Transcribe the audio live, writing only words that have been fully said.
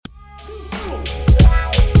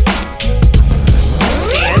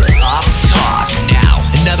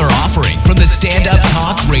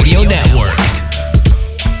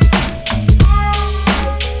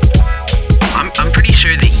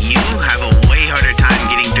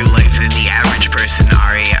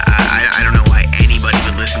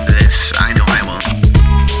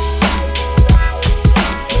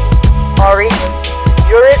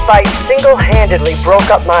single-handedly broke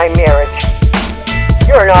up my marriage.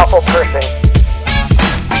 You're an awful person.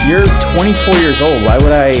 You're 24 years old. Why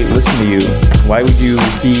would I listen to you? Why would you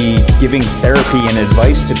be giving therapy and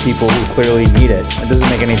advice to people who clearly need it? It doesn't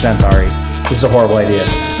make any sense, Ari. This is a horrible idea.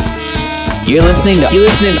 You're listening to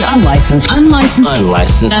Unlicensed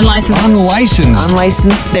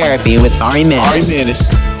Therapy with Ari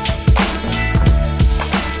Manis.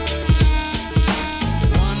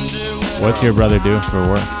 What's your brother do for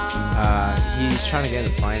work? He's trying to get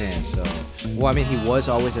into finance. So, well, I mean, he was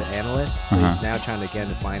always an analyst, so he's now trying to get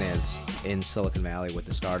into finance in Silicon Valley with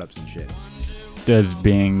the startups and shit. Does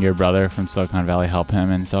being your brother from Silicon Valley help him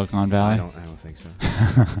in Silicon Valley? I don't think so.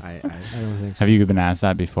 I don't think so. Have you been asked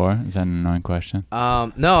that before? Is that an annoying question?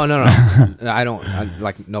 No. I don't.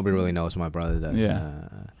 Like, nobody really knows what my brother does. Yeah.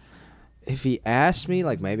 If he asked me,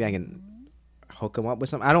 like, maybe I can hook him up with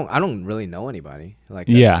something. I don't really know anybody. Like,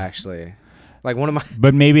 that's actually like one of my.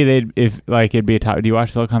 But maybe it'd be a top. Do you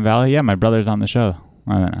watch Silicon Valley? Yeah, my brother's on the show.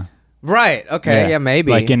 I don't know. Right. Okay. Yeah,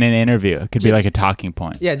 maybe. Like in an interview, it could be like a talking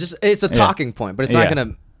point. Yeah, it's a talking point, but it's not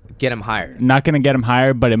gonna get him hired. Not gonna get him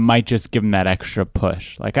hired, but it might just give him that extra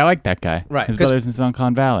push. Like, I like that guy. Right. His brother's in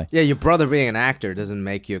Silicon Valley. Yeah, your brother being an actor doesn't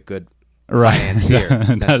make you a good financier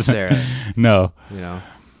necessarily. No. You know.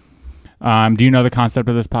 Do you know the concept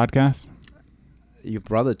of this podcast? Your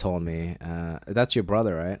brother told me. That's your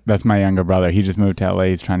brother, right? That's my younger brother. He just moved to LA.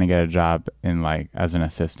 He's trying to get a job in as an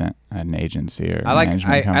assistant at an agency or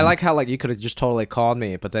management company. I like how you could have just totally called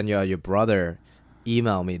me, but then your brother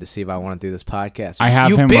emailed me to see if I want to do this podcast. I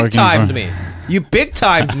have him big timed me. You big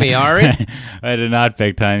timed me, Ari. I did not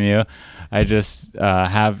big time you. I just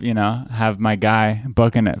have my guy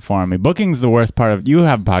booking it for me. Booking's the worst part of. You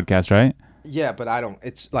have a podcast, right? Yeah, but I don't.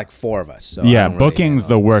 It's like four of us. So yeah, booking's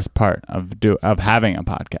the worst part of having a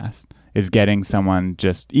podcast. Is getting someone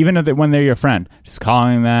even when they're your friend, just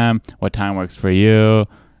calling them, what time works for you,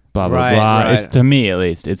 blah blah blah. Right. It's, to me at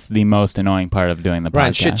least, it's the most annoying part of doing the podcast.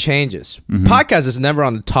 Right, shit changes. Mm-hmm. Podcast is never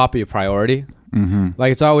on the top of your priority. Mm-hmm.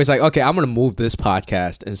 Like, it's always like, okay, I'm gonna move this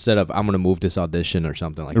podcast instead of I'm gonna move this audition or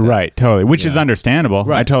something like that. Right, totally. Which is understandable.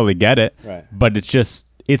 Right. I totally get it. Right. But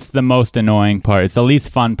it's the most annoying part. It's the least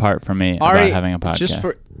fun part for me about having a podcast. Just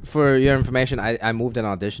for your information, I moved an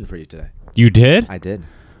audition for you today. You did? I did.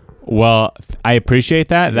 Well, I appreciate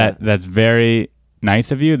that. Yeah. That's very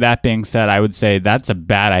nice of you. That being said, I would say that's a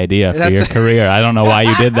bad idea for your career. I don't know why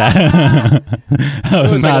you did that.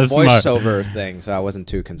 It was not like a voiceover thing, so I wasn't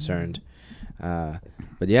too concerned. But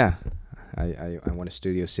yeah, I went to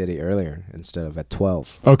Studio City earlier instead of at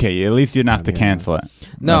 12. Okay, at least you didn't have to cancel it.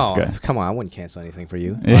 No, that's good. Come on, I wouldn't cancel anything for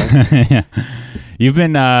you. Yeah. You've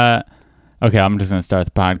been okay. I'm just gonna start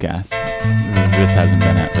the podcast. This hasn't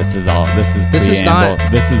been it. This is preamble.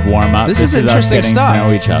 This is warm up. This is interesting us getting stuff. to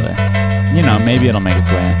know each other. Maybe it'll make its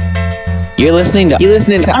way in. You're listening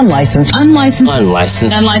to Unlicensed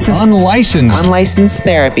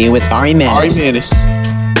Therapy with Ari Manis.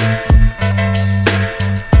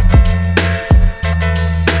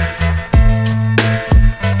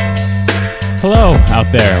 Hello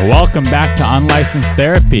out there. Welcome back to Unlicensed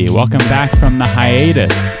Therapy. Welcome back from the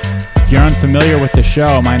hiatus. If you're unfamiliar with the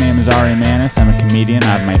show, my name is Ari Manis. I'm a comedian.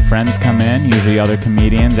 I have my friends come in, usually other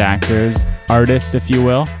comedians, actors, artists, if you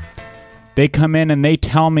will. They come in and they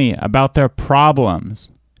tell me about their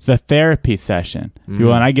problems. It's a therapy session, if you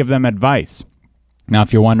will, and I give them advice. Now,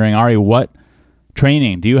 if you're wondering, Ari, what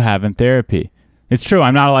training do you have in therapy? It's true,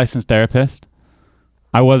 I'm not a licensed therapist.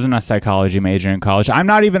 I wasn't a psychology major in college. I'm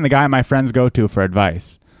not even the guy my friends go to for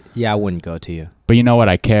advice. Yeah, I wouldn't go to you. But you know what?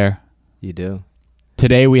 I care. You do.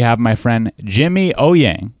 Today we have my friend Jimmy O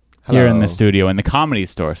Yang here in the studio, in the Comedy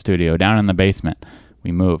Store studio, down in the basement.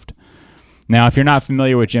 We moved. Now, if you're not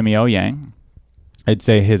familiar with Jimmy O Yang, I'd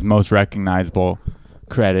say his most recognizable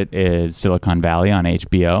credit is Silicon Valley on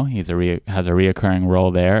HBO. He has a reoccurring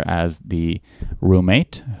role there as the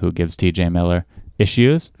roommate who gives T.J. Miller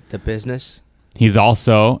issues. The Business. He's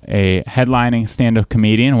also a headlining stand-up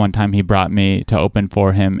comedian. One time he brought me to open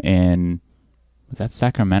for him in, was that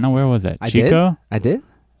Sacramento? Where was it? Chico? I did?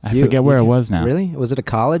 I forget where it was now. Really? Was it a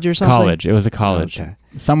college or something? College. It was a college. Oh, okay.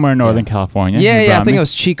 Somewhere in Northern California. Yeah, I think it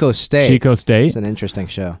was Chico State. Chico State. It's an interesting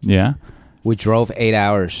show. Yeah. We drove 8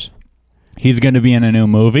 hours. He's going to be in a new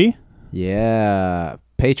movie. Yeah.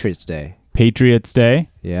 Patriots Day.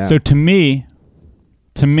 Yeah. So to me,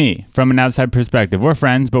 from an outside perspective, we're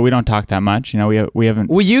friends, but we don't talk that much. We haven't.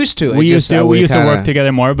 We used to. We used to work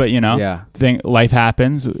together more, but life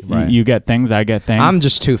happens. Right. You get things, I get things. I'm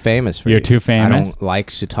just too famous for you. You're too famous. I don't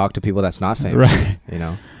like to talk to people that's not famous.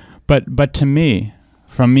 Right. But to me,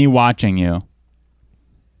 from me watching you,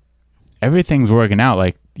 everything's working out.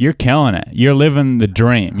 Like you're killing it. You're living the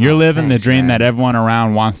dream. You're living the dream that everyone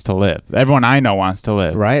around wants to live. Everyone I know wants to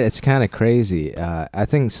live. Right? It's kind of crazy. I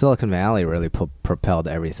think Silicon Valley really propelled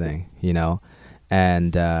everything, you know?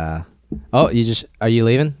 And, are you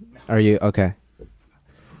leaving? Are you, okay.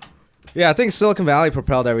 Yeah, I think Silicon Valley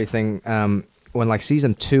propelled everything. When like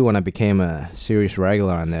season 2, when I became a series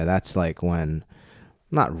regular on there, that's like when,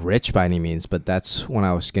 not rich by any means, but that's when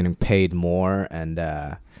I was getting paid more and,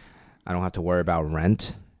 I don't have to worry about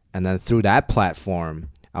rent. And then through that platform,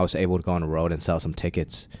 I was able to go on the road and sell some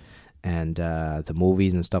tickets and the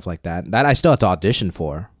movies and stuff like that. That I still have to audition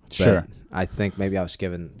for. Sure. I think maybe I was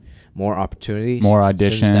given more opportunities. More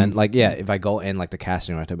auditions. Like, yeah, if I go in like the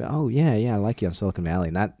casting right, I'll be, oh, yeah, I like you on Silicon Valley.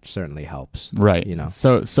 And that certainly helps. Right. You know.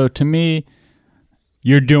 So to me,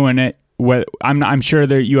 you're doing it. I'm sure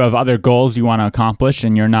that you have other goals you want to accomplish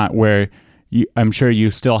and you're not where... I'm sure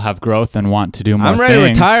you still have growth and want to do more things. I'm ready to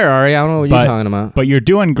retire, Ari. I don't know what you're talking about. But you're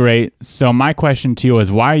doing great. So my question to you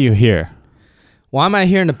is, why are you here? Why am I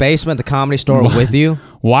here in the basement of the Comedy Store with you?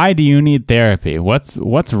 Why do you need therapy? What's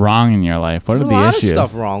wrong in your life? What are the issues? There's a lot of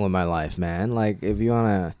stuff wrong with my life, man. Like, if you want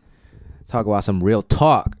to talk about some real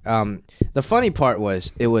talk. The funny part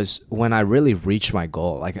was, it was when I really reached my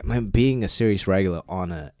goal. Like, being a series regular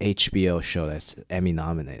on a HBO show that's Emmy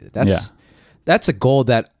nominated. That's a goal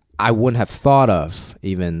that I wouldn't have thought of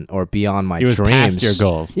even, or beyond my dreams. Past your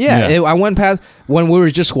goals. Yeah. I went past when we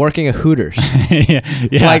were just working at Hooters. yeah.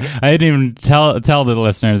 Like, I didn't even tell the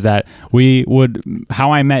listeners that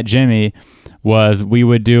how I met Jimmy was we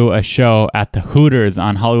would do a show at the Hooters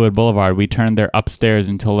on Hollywood Boulevard. We turned their upstairs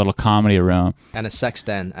into a little comedy room. And a sex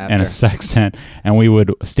den after. And we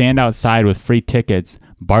would stand outside with free tickets,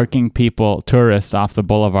 barking tourists off the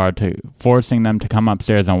boulevard, forcing them to come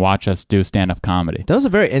upstairs and watch us do stand-up comedy. That was a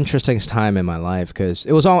very interesting time in my life because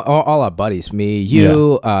it was all our buddies. Me,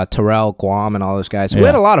 you, Terrell, Guam, and all those guys. We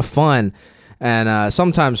had a lot of fun. And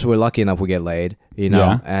sometimes we're lucky enough we get laid, you know.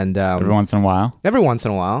 Yeah. And every once in a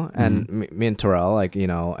while. And me and Terrell, like, you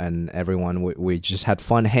know, and everyone, we just had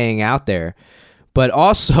fun hanging out there. But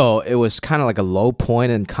also, it was kind of like a low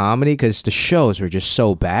point in comedy because the shows were just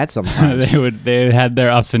so bad sometimes. They had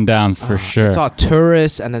their ups and downs for sure. It's all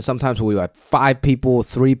tourists, and then sometimes we had 5 people,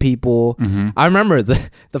 3 people. Mm-hmm. I remember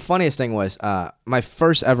the funniest thing was my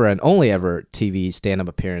first ever and only ever TV stand-up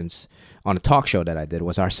appearance on a talk show that I did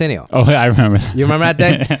was Arsenio. Oh, I remember that. You remember that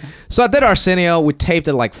day? So I did Arsenio. We taped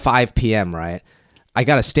at like 5 p.m., right? I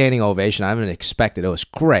got a standing ovation. I didn't expect it. It was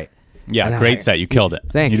great. Yeah, great set. You killed it.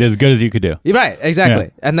 Thank you. You did as good as you could do. You're right, exactly.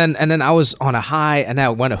 Yeah. And then I was on a high, and I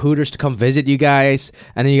went to Hooters to come visit you guys.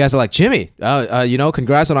 And then you guys are like, Jimmy, you know,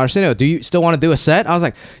 congrats on Arsenio. Do you still want to do a set? I was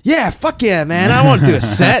like, yeah, fuck yeah, man. I want to do a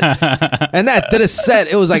set. And that did a set.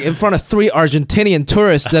 It was like in front of 3 Argentinian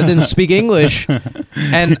tourists that didn't speak English.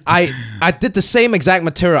 And I did the same exact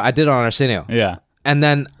material I did on Arsenio. Yeah. And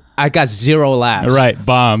then I got 0 laughs. Right,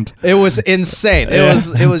 bombed. It was insane.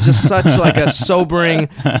 It was just such like a sobering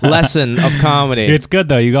lesson of comedy. It's good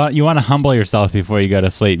though. You want to humble yourself before you go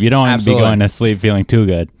to sleep. You don't want to be going to sleep feeling too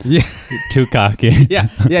good. Yeah. Too cocky. Yeah.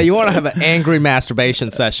 You want to have an angry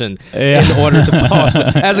masturbation session in order to fall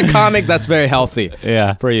asleep. As a comic, that's very healthy.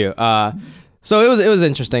 For you. So it was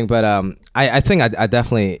interesting, but I think I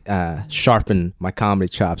definitely sharpened my comedy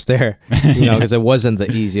chops there, you know, because it wasn't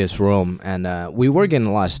the easiest room, and we were getting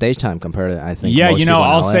a lot of stage time compared to, I think. Yeah, most you know, people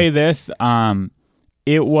in I'll LA. say this: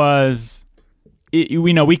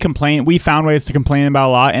 we complain. We found ways to complain about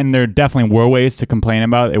a lot, and there definitely were ways to complain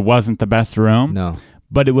about. It wasn't the best room, no,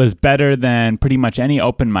 but it was better than pretty much any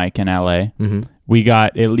open mic in LA. Mm-hmm. We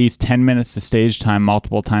got at least 10 minutes of stage time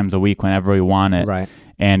multiple times a week whenever we wanted. Right.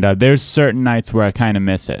 And there's certain nights where I kind of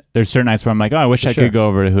miss it. There's certain nights where I'm like, oh, I wish I could go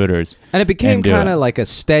over to Hooters. And it became kind of like a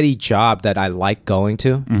steady job that I like going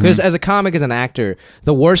to. Because as a comic, as an actor,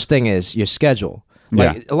 the worst thing is your schedule.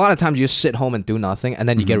 Like a lot of times you just sit home and do nothing, and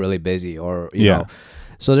then you get really busy, or you know.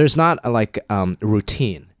 So there's not a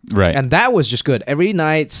routine. Right. And that was just good. Every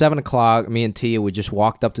night, 7 o'clock, me and Tia, we just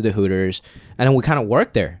walked up to the Hooters, and then we kind of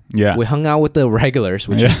worked there. Yeah. We hung out with the regulars,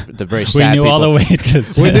 which is the very sad people. We knew all the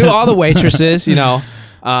waitresses. We knew all the waitresses, you know.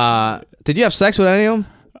 Did you have sex with any of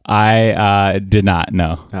them? I did not,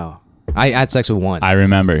 no. Oh. I had sex with one. I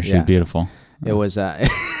remember. She was beautiful. It was,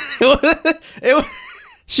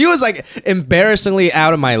 she was like embarrassingly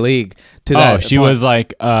out of my league to that. Oh, she was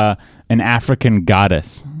like an African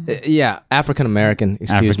goddess. Yeah, African-American,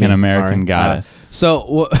 African American goddess.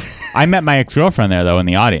 I met my ex-girlfriend there, though, in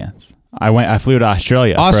the audience. I flew to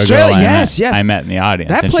Australia. Australia, for a girl yes. I met in the audience.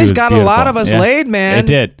 That place got beautiful. A lot of us laid, man. It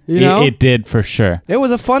did. You know? It did for sure. It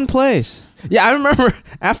was a fun place. Yeah, I remember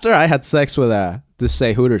after I had sex with this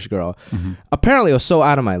Say Hooters girl, apparently it was so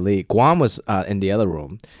out of my league. Guam was in the other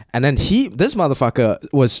room, and then this motherfucker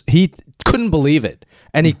he couldn't believe it,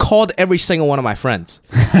 and he called every single one of my friends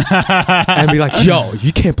and be like, "Yo,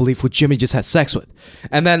 you can't believe who Jimmy just had sex with."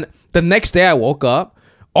 And then the next day I woke up,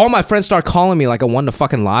 all my friends start calling me like I won the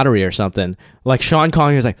fucking lottery or something. Like Sean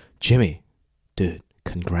calling me was like, "Jimmy, dude,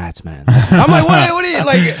 congrats, man." I'm like, what are you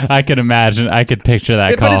like? I could imagine. I could picture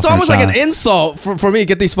that call. But it's from almost like Sean. an insult for me to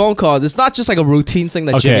get these phone calls. It's not just like a routine thing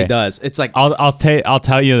that Okay. Jimmy does. It's like, I'll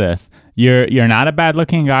tell you this. You're not a bad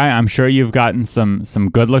looking guy. I'm sure you've gotten some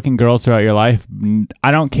good looking girls throughout your life.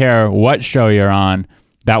 I don't care what show you're on.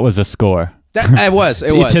 That was a score. it was.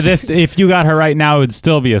 To this, if you got her right now, it would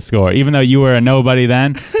still be a score, even though you were a nobody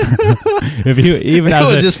then. If you even It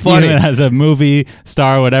was just funny. even as a movie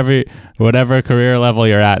star, whatever career level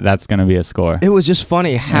you're at, that's gonna be a score. It was just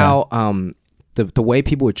funny how the way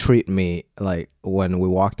people would treat me, like when we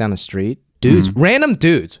walk down the street. Dudes, random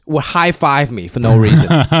dudes would high five me for no reason.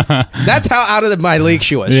 That's how out of my league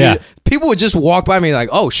she was. Yeah. People would just walk by me like,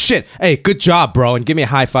 "Oh shit, hey, good job, bro," and give me a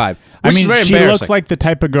high five. I Which mean, is very she embarrassing. looks like the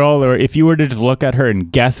type of girl, or if you were to just look at her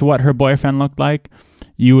and guess what her boyfriend looked like,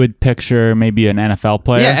 you would picture maybe an NFL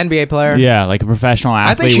player. yeah, NBA player. Yeah, like a professional I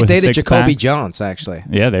athlete. think she with a dated six-pack. Jacoby Jones actually.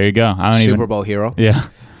 Yeah, there you go. I don't Super even. Bowl hero. Yeah,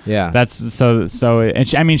 Yeah. that's so.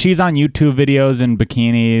 And I mean, she's on YouTube videos in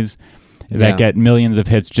bikinis that Yeah. get millions of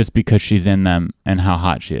hits just because she's in them and how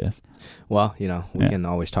hot she is. Well, we Yeah. can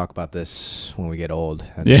always talk about this when we get old.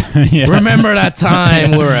 And Yeah, yeah. remember that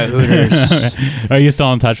time we were at Hooters? Are you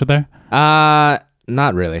still in touch with her?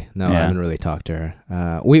 Not really. No, I Yeah. haven't really talked to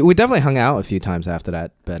her. We definitely hung out a few times after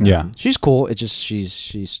that. But Yeah. she's cool. It's just she's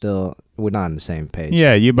still we're not on the same page.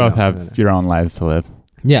 Yeah, you both know, have your own lives to live.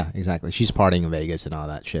 Yeah, exactly. She's partying in Vegas and all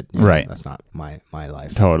that shit. Right. That's not my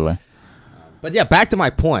life. Totally. But yeah, back to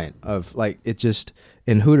my point of like it just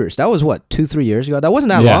in Hooters. That was what 2-3 years ago. That wasn't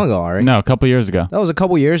that Yeah. long ago, Ari. No, a couple years ago. That was a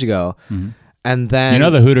couple years ago. And then You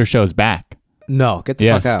know the Hooters show's back. no, get the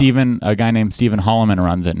Yeah, fuck out. a guy named Steven Holloman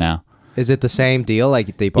runs it now. Is it the same deal?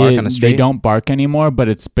 Like they bark on the street? They don't bark anymore, but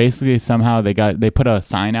it's basically somehow they put a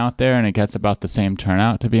sign out there and it gets about the same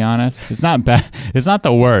turnout. To be honest, it's not bad. It's not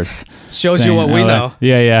the worst. Shows thing. you what we know.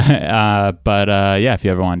 Yeah, yeah. But yeah, if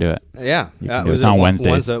you ever want to do it, Yeah, can do it. was It's on one-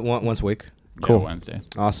 Wednesdays. once a week. Yeah, Cool. Wednesdays.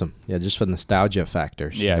 Awesome. Yeah, just for nostalgia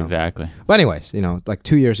factors. Yeah, you know. exactly. But anyways, like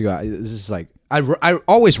 2 years ago, this is like I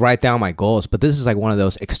always write down my goals, but this is like one of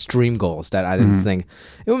those extreme goals that I didn't think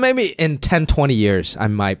it would maybe in 10, 20 years I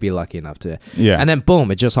might be lucky enough to. Yeah. And then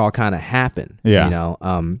boom, it just all kind of happened. Yeah.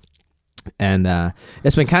 And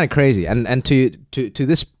it's been kind of crazy. And to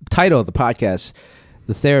this title of the podcast,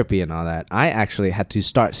 the therapy and all that, I actually had to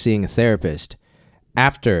start seeing a therapist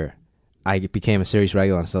after I became a series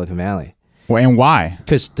regular on Silicon Valley. Well, and why?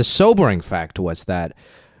 Because the sobering fact was that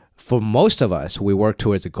for most of us, we work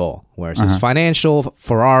towards a goal, whereas it's financial,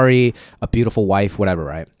 Ferrari, a beautiful wife, whatever,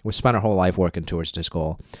 right? We spend our whole life working towards this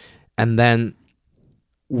goal. And then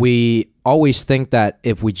we always think that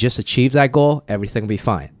if we just achieve that goal, everything will be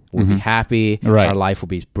fine. We'll be happy. Right. Our life will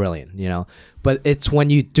be brilliant, But it's when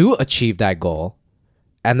you do achieve that goal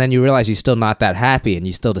and then you realize you're still not that happy and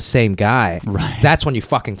you're still the same guy. Right. That's when you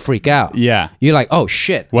fucking freak out. Yeah. You're like, oh,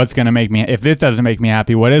 shit. What's gonna make me? If this doesn't make me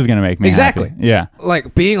happy, what is gonna make me Exactly. happy? Yeah.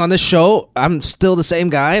 Like being on this show, I'm still the same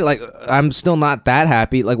guy. Like I'm still not that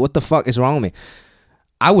happy. Like what the fuck is wrong with me?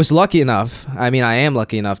 I was lucky enough. I mean, I am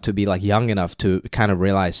lucky enough to be like young enough to kind of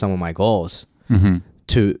realize some of my goals.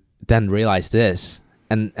 To then realize this,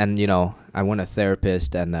 and I went to a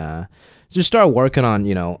therapist and just start working on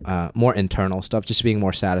more internal stuff, just being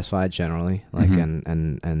more satisfied generally, like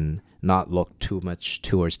and not look too much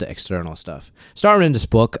towards the external stuff. Started reading this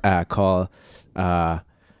book called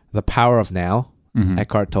The Power of Now.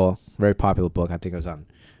 Eckhart Tolle, very popular book. I think it was on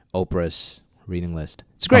Oprah's reading list.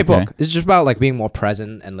 It's a great Okay. book. It's just about like being more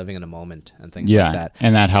present and living in the moment and things Yeah. like that.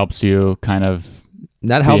 And that helps you kind of.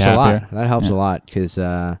 That helps a lot. happier. That helps Yeah. a lot because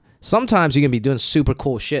sometimes you can be doing super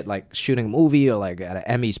cool shit like shooting a movie or like at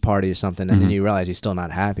an Emmys party or something, and then you realize you're still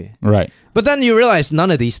not happy. Right. But then you realize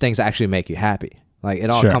none of these things actually make you happy. Like it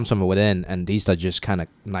all Sure. comes from within, and these are just kind of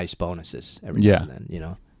nice bonuses every Yeah. now and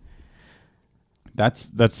then.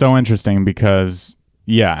 That's so interesting because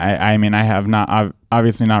I mean I've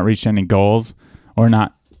obviously not reached any goals or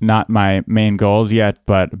not my main goals yet,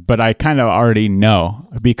 but I kind of already know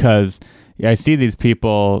because I see these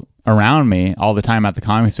people around me all the time at the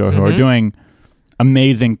comedy store who are doing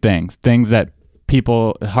amazing things that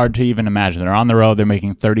people hard to even imagine. They're on the road, they're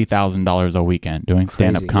making $30,000 a weekend doing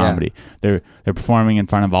stand-up Crazy, yeah. comedy. They're performing in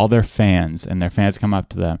front of all their fans, and their fans come up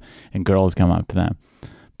to them and girls come up to them.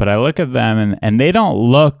 but I look at them and they don't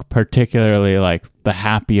look particularly like the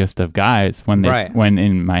happiest of guys when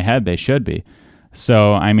in my head they should be.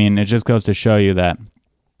 So, I mean, it just goes to show you that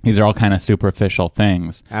these are all kind of superficial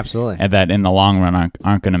things. Absolutely. And that in the long run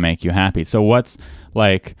aren't going to make you happy. So what's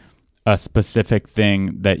like a specific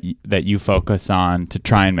thing that you focus on to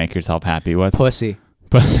try and make yourself happy? What's pussy?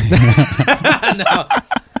 Pussy. No.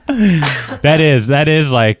 That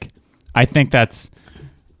is like, I think that's,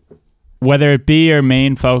 whether it be your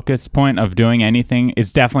main focus point of doing anything,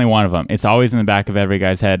 it's definitely one of them. It's always in the back of every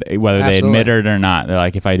guy's head, whether they admit it or not. They're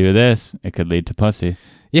like, if I do this, it could lead to pussy.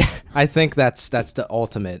 Yeah, I think that's the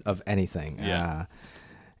ultimate of anything. Yeah.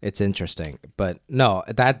 It's interesting. But no,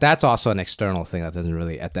 that's also an external thing that doesn't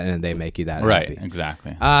really, at the end of the day, make you that happy. Right,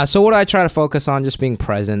 exactly. So what do I try to focus on? Just being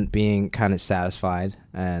present, being kind of satisfied,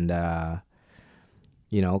 and,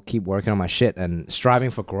 keep working on my shit and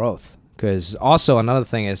striving for growth. Because also another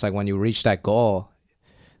thing is like when you reach that goal,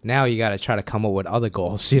 now you got to try to come up with other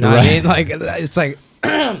goals. You know what I mean? Like it's like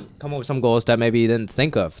come up with some goals that maybe you didn't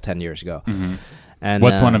think of 10 years ago. Mm-hmm. And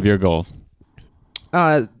what's one of your goals?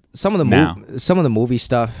 Some of the movie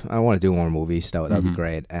stuff. I want to do more movies. That'd be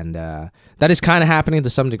great. And that is kind of happening to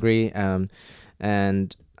some degree. And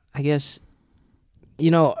I guess at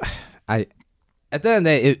the end of the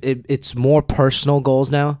day, it's more personal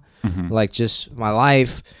goals now. Mm-hmm. Like just my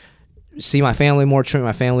life. See my family more, treat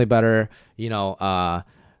my family better, find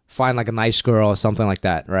like a nice girl or something like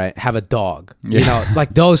that, right? Have a dog,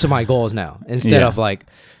 like those are my goals now. Instead of like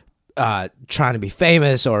trying to be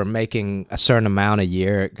famous or making a certain amount a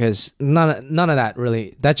year, because none of that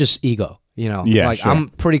really, that's just ego, like sure. I'm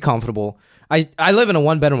pretty comfortable. I live in a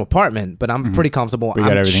 1-bedroom apartment, but I'm pretty comfortable.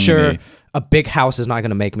 I'm sure a big house is not going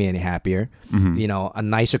to make me any happier. Mm-hmm. A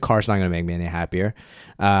nicer car is not going to make me any happier.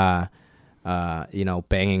 Banging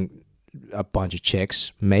a bunch of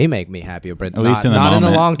chicks may make me happier, but at least not in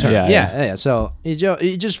the long term. Yeah. So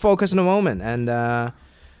you just focus in the moment and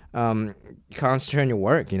concentrate on your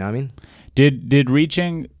work. You know what I mean? Did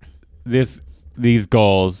reaching these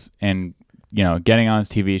goals and getting on this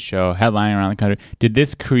TV show, headlining around the country, did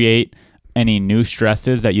this create any new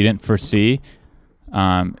stresses that you didn't foresee?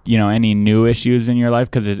 Any new issues in your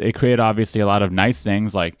life? Because it created obviously a lot of nice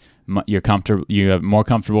things, like you're more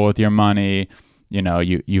comfortable with your money.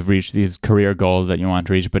 You've reached these career goals that you want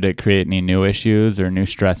to reach, but did it create any new issues or new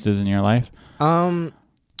stresses in your life?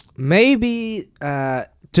 Maybe to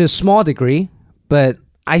a small degree, but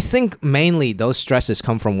I think mainly those stresses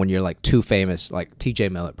come from when you're like too famous, like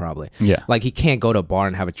TJ Miller probably. Yeah. Like he can't go to a bar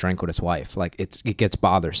and have a drink with his wife. Like it gets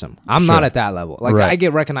bothersome. I'm not at that level. Like I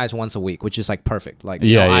get recognized once a week, which is like perfect. Like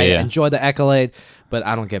I enjoy the accolade, but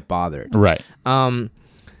I don't get bothered. Right.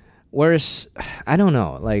 Whereas I don't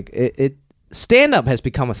know, like it stand-up has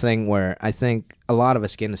become a thing where I think a lot of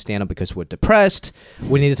us get into stand-up because we're depressed,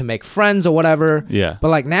 we needed to make friends or whatever. Yeah. But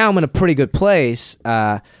like now I'm in a pretty good place.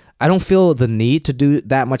 I don't feel the need to do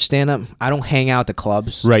that much stand-up. I don't hang out at the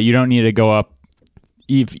clubs. Right. You don't need to go up.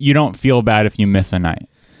 You don't feel bad if you miss a night.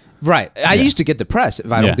 Right. I used to get depressed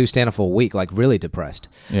if I don't do stand-up for a week, like really depressed.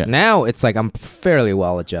 Yeah. Now it's like I'm fairly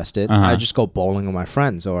well adjusted. I just go bowling with my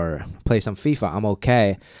friends or play some FIFA. I'm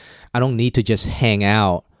okay. I don't need to just hang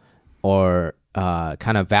out or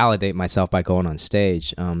kind of validate myself by going on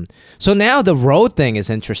stage. So now the road thing is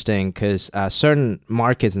interesting because certain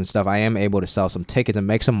markets and stuff, I am able to sell some tickets and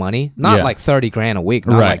make some money. Not like $30,000 a week,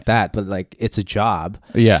 not like that, but like it's a job.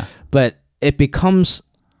 Yeah. But it becomes,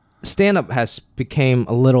 stand-up has became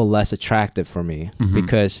a little less attractive for me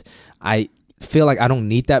because I feel like I don't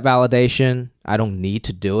need that validation. I don't need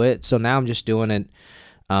to do it. So now I'm just doing it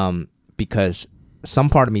because some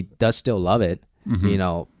part of me does still love it,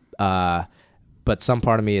 but some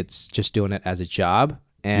part of me, it's just doing it as a job.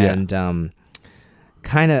 And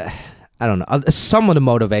kind of, I don't know, some of the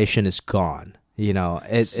motivation is gone.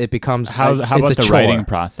 It becomes how it's about a the chore. writing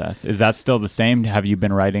process? Is that still the same? Have you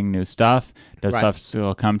been writing new stuff? Does stuff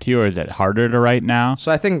still come to you, or is it harder to write now?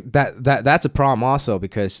 So I think that's a problem also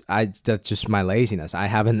because that's just my laziness. I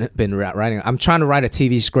haven't been writing. I'm trying to write a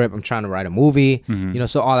TV script. I'm trying to write a movie.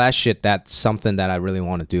 So all that shit, that's something that I really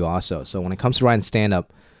want to do also. So when it comes to writing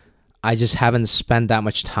stand-up, I just haven't spent that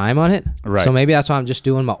much time on it. Right. So maybe that's why I'm just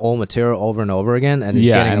doing my old material over and over again, and it's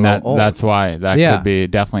getting a little old. That's why that could be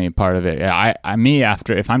definitely part of it. Yeah,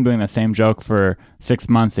 if I'm doing the same joke for 6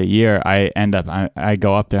 months, a year, I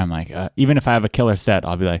go up there. I'm like, even if I have a killer set,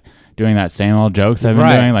 I'll be like doing that same old jokes I've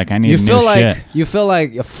been doing. Like I need new shit. You feel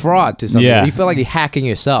like a fraud to something. Yeah. You feel like you're hacking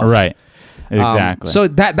yourself. Right. Exactly. So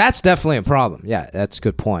that's definitely a problem. Yeah, that's a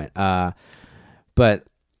good point. But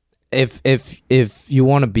if you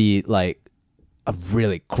want to be like a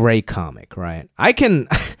really great comic, right? I can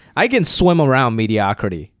I can swim around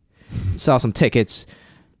mediocrity, sell some tickets,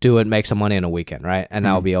 do it, make some money in a weekend, right? And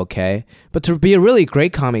I'll be okay. But to be a really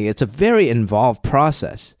great comic, it's a very involved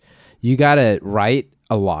process. You gotta write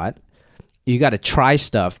a lot. You gotta try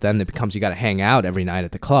stuff. Then it becomes you gotta hang out every night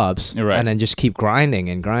at the clubs, Right. and then just keep grinding,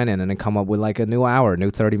 and then come up with like a new hour, new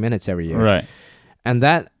 30 minutes every year. Right. And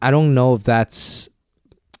that I don't know if that's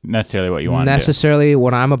Necessarily what you want to necessarily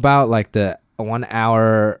what I'm about, like the 1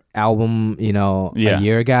 hour album, a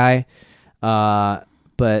year guy.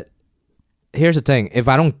 But here's the thing: if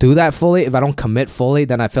I don't do that fully, if I don't commit fully,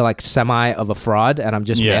 then I feel like semi of a fraud, and I'm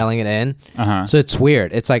just mailing it in. Uh-huh. So it's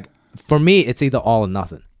weird. It's like for me, it's either all or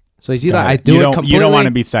nothing. So it's either Got I it. do You it don't- completely. You don't want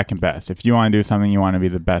to be second best. If you want to do something, you want to be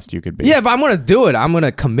the best you could be. Yeah, if I'm gonna do it, I'm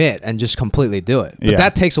gonna commit and just completely do it. But Yeah.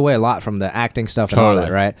 that takes away a lot from the acting stuff and all that,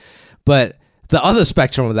 Totally. right? But the other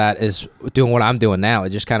spectrum of that is doing what I'm doing now.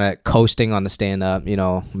 It's just kind of coasting on the stand up,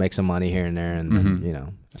 make some money here and there, and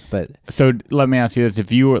then, But So let me ask you this: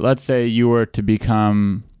 if you were, let's say, you were to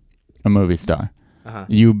become a movie star,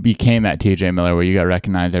 you became that TJ Miller where you got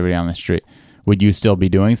recognized every day on the street. Would you still be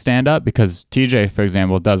doing stand up? Because TJ, for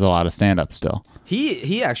example, does a lot of stand up still.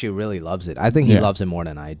 he actually really loves it. I think he loves it more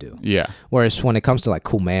than I do. Yeah. Whereas when it comes to like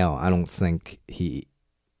Kumail, I don't think he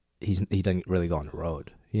doesn't really go on the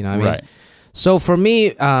road. You know what I mean? Right. So for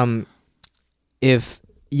me, if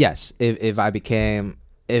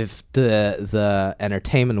the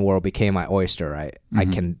entertainment world became my oyster, right? I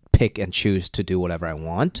can pick and choose to do whatever I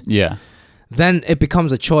want. Yeah. Then it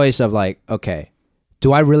becomes a choice of like, okay,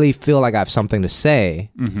 do I really feel like I have something to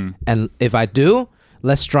say? And if I do,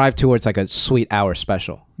 let's strive towards like a sweet hour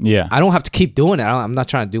special. Yeah. I don't have to keep doing it. I'm not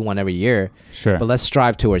trying to do one every year. Sure. But let's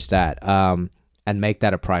strive towards that and make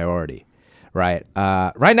that a priority. Right.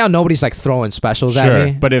 Right now, nobody's like throwing specials at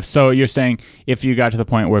me. But if so, you're saying if you got to the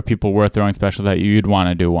point where people were throwing specials at you, you'd want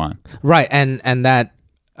to do one. Right. And that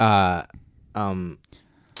right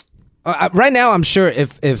now, I'm sure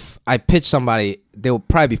if I pitch somebody, they'll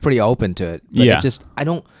probably be pretty open to it. But Yeah. it just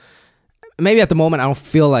maybe at the moment I don't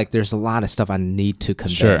feel like there's a lot of stuff I need to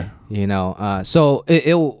convey. Sure. So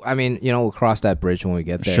we'll cross that bridge when we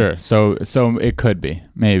get there. Sure. So it could be,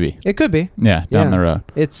 maybe. It could be. Yeah, down the road.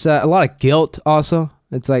 It's a lot of guilt also.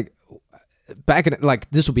 It's like back in like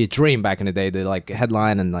this would be a dream back in the day to like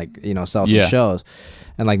headline and like sell some shows,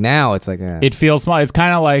 and like now it's like It feels small. It's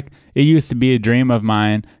kind of like it used to be a dream of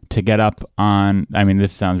mine to get up on. I mean,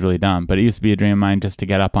 this sounds really dumb, but it used to be a dream of mine just to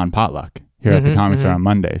get up on Potluck here at the Comedy Store on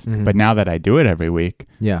Mondays. But now that I do it every week,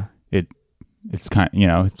 it's kind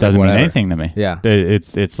of, it doesn't mean anything to me. Yeah.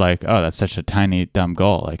 It's like, oh, that's such a tiny dumb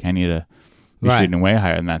goal. Like I need to be shooting way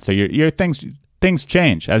higher than that. So your things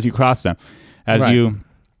change as you cross them. As you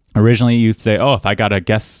originally you'd say, oh, if I got a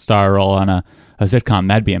guest star role on a sitcom,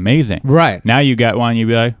 that'd be amazing. Right. Now you get one, you'd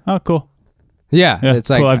be like, oh, cool. Yeah. It's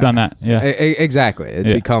like cool. I've done that. Yeah. Exactly. It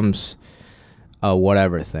becomes a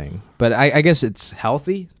whatever thing. But I guess it's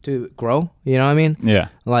healthy to grow. You know what I mean? Yeah.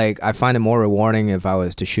 Like I find it more rewarding if I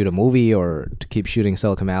was to shoot a movie or to keep shooting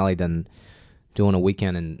Silicon Valley than doing a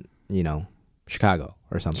weekend in Chicago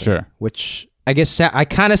or something. Sure. Which I guess I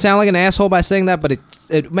kind of sound like an asshole by saying that, but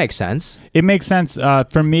it makes sense. It makes sense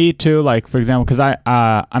for me too. Like for example, because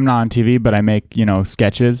I'm not on TV, but I make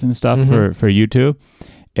sketches and stuff for YouTube.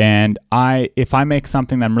 And if I make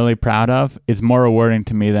something that I'm really proud of, it's more rewarding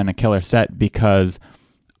to me than a killer set because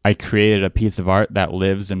I created a piece of art that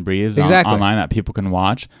lives and breathes online that people can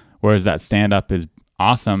watch. Whereas that stand-up is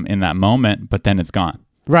awesome in that moment, but then it's gone.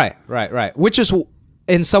 Right. Which is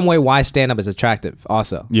in some way why stand-up is attractive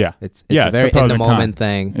also. Yeah. It's a very in-the-moment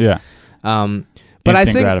thing. Yeah. But I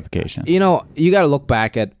think gratification. You got to look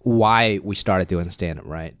back at why we started doing stand-up,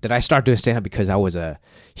 right? Did I start doing stand-up because I was a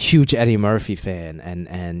huge Eddie Murphy fan and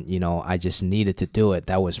I just needed to do it?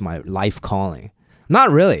 That was my life calling. Not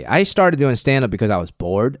really. I started doing stand-up because I was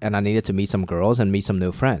bored and I needed to meet some girls and meet some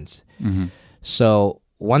new friends. So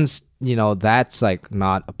once, that's like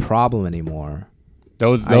not a problem anymore.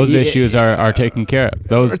 Those issues are taken care of.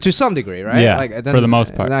 Those to some degree, right? Yeah, like, for the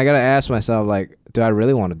most part. And I got to ask myself, like, do I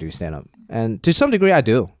really want to do stand-up? And to some degree, I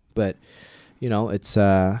do. But, it's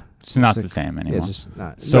not the same anymore. It's just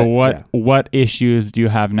not. So but, what issues do you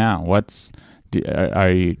have now?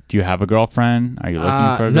 Do you have a girlfriend? Are you looking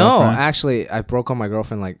for a girlfriend? No, actually, I broke up with my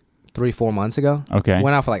girlfriend like 3-4 months ago. Okay.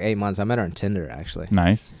 Went out for like 8 months. I met her on Tinder, actually.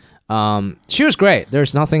 Nice. She was great.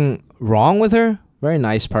 There's nothing wrong with her. Very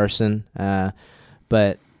nice person.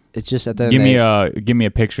 But it's just at the end of the day, give me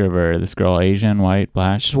a picture of her. This girl, Asian, white,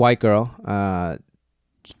 black? she's a white girl.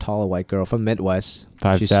 Taller white girl from Midwest.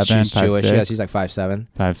 5'7", She's Jewish. 5'6"? Yeah, she's like 5'7".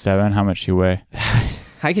 5'7". How much she weigh?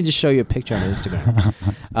 I can just show you a picture on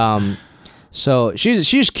Instagram. So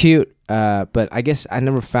she's cute. but I guess I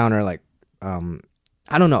never found her like,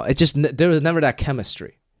 I don't know. It just there was never that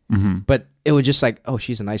chemistry. Mm-hmm. But it was just like, oh,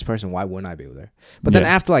 she's a nice person. Why wouldn't I be with her? But then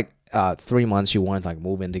after like 3 months, she wanted to like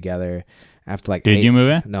move in together. After like Did you move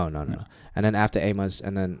in? No. And then after 8 months,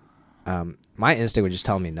 and then my instinct would just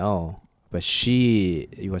tell me no. But she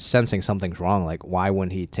was sensing something's wrong. Like, why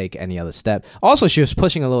wouldn't he take any other step? Also, she was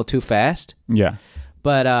pushing a little too fast. Yeah.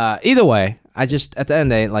 But either way, I just at the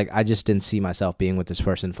end of the day, like I just didn't see myself being with this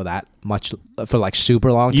person for that much, for like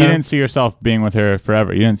super long term. You didn't see yourself being with her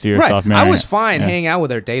forever. You didn't see yourself marrying. I was fine hanging out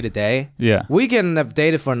with her day to day. Yeah. We can have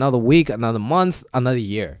dated for another week, another month, another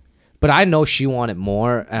year. But I know she wanted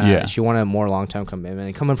more. She wanted a more long term commitment.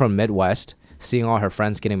 And coming from Midwest, seeing all her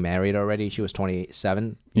friends getting married already, she was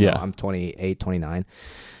 27. You know, I'm 28, 29.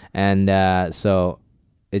 And so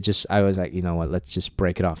it just, I was like, you know what, let's just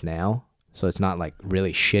break it off now. So it's not like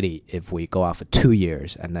really shitty if we go out for 2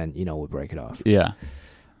 years and then, you know, we break it off. Yeah.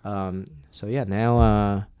 So yeah,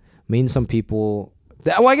 now meeting some people.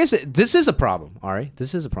 Well, I guess this is a problem. All right,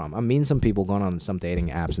 this is a problem. I'm meeting some people going on some dating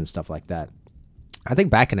apps and stuff like that. I think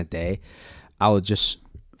back in the day, I would just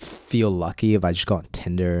feel lucky if I just go on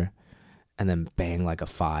Tinder and then bang like a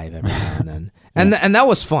 5 every now and then, and that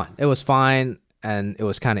was fun. It was fine and it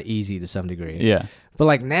was kind of easy to some degree. Yeah. But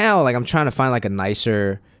like now, like I'm trying to find like a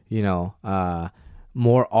nicer, you know,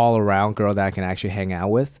 more all around girl that I can actually hang out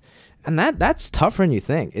with. And that's tougher than you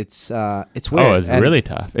think. It's weird. Oh, it's really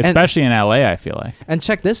tough, especially in LA, I feel like. And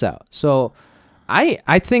check this out. So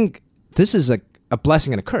I think this is a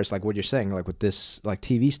blessing and a curse, like what you're saying, like with this like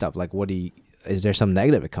TV stuff, like is there some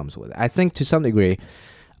negative that comes with it? I think to some degree,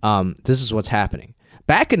 this is what's happening.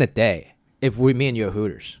 Back in the day, if me and you are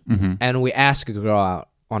Hooters and we ask a girl out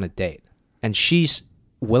on a date and she's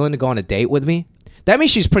willing to go on a date with me, that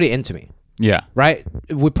means she's pretty into me. Yeah. Right?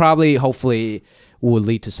 We probably, hopefully, will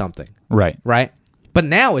lead to something. Right. Right? But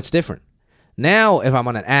now it's different. Now, if I'm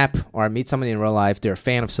on an app or I meet somebody in real life, they're a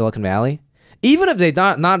fan of Silicon Valley, even if they're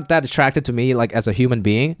not that attracted to me, like as a human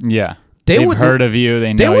being. Yeah. They've heard of you.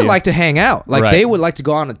 They know they would you. like to hang out. Like Right. they would like to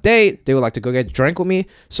go on a date. They would like to go get a drink with me.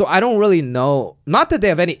 So I don't really know. Not that they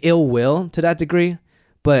have any ill will to that degree,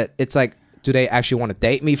 but it's like, do they actually want to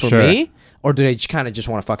date me for Sure. me? Or do they kind of just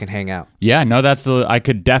want to fucking hang out? Yeah, no, I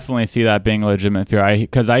could definitely see that being a legitimate fear.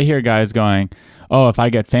 Because I hear guys going, oh, if I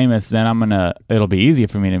get famous, then it'll be easy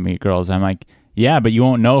for me to meet girls. I'm like, yeah, but you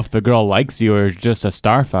won't know if the girl likes you or is just a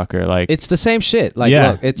star fucker. Like, It's the same shit. Like,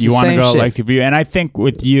 yeah, look, it's you the want a same girl shit. that likes you for you. And I think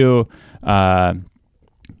with you,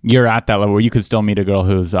 you're at that level where you could still meet a girl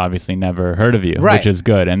who's obviously never heard of you, Right. which is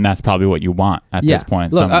good. And that's probably what you want at this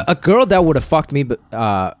point. Look, a girl that would have fucked me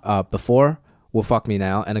before will fuck me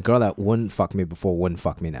now, and a girl that wouldn't fuck me before wouldn't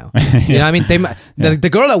fuck me now. You know what I mean? The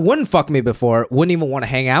girl that wouldn't fuck me before wouldn't even want to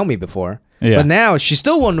hang out with me before. Yeah. But now she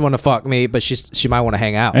still wouldn't want to fuck me, but she might want to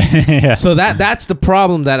hang out. Yeah. So that's the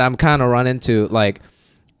problem that I'm kind of run into. Like,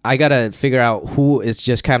 I got to figure out who is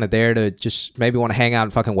just kind of there to just maybe want to hang out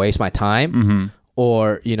and fucking waste my time,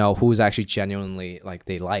 or, you know, who's actually genuinely, like,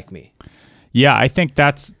 they like me. Yeah, I think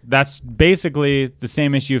that's basically the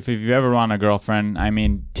same issue if you've ever want a girlfriend. I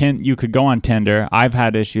mean, you could go on Tinder. I've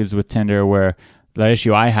had issues with Tinder where the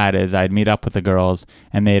issue I had is I'd meet up with the girls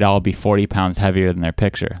and they'd all be 40 pounds heavier than their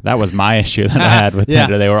picture. That was my issue that I had with Yeah.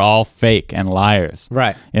 Tinder. They were all fake and liars.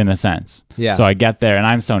 Right. In a sense. Yeah. So I get there and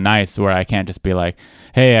I'm so nice where I can't just be like,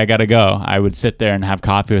 hey, I got to go. I would sit there and have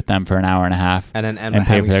coffee with them for an hour and a half. And then end and up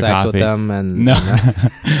pay having for their sex with coffee. them. And No,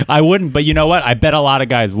 I wouldn't. But you know what? I bet a lot of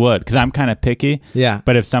guys would because I'm kind of picky. Yeah.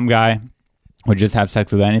 But if some guy would just have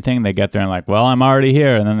sex with anything, they get there and like, well, I'm already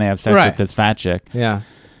here. And then they have sex Right. with this fat chick. Yeah.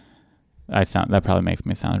 That probably makes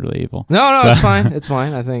me sound really evil. No, it's fine. It's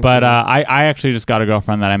fine, I think. But I actually just got a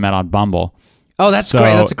girlfriend that I met on Bumble. oh, that's so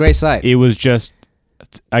great. That's a great site. It was just,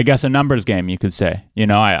 I guess, a numbers game, you could say. You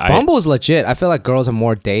know, Bumble is legit. I feel like girls are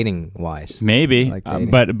more dating wise. maybe, Like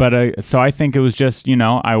dating. but so I think it was just, you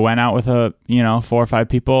know, I went out with 4 or 5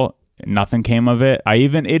 people. Nothing came of it.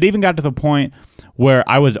 It even got to the point where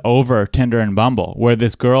I was over Tinder and Bumble, where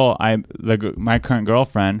this girl, my current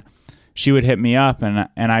girlfriend, she would hit me up and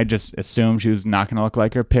I just assumed she was not going to look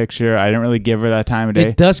like her picture. I didn't really give her that time of day.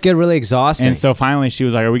 It does get really exhausting. And so finally she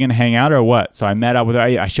was like, are we going to hang out or what? So I met up with her.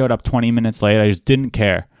 I showed up 20 minutes late. I just didn't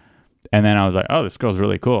care. And then I was like, oh, this girl's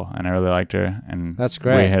really cool. And I really liked her. And That's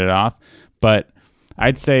great. we hit it off. But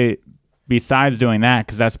I'd say besides doing that,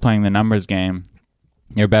 because that's playing the numbers game,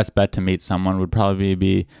 your best bet to meet someone would probably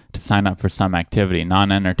be to sign up for some activity,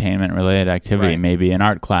 non-entertainment related activity, Right. maybe an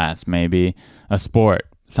art class, maybe a sport,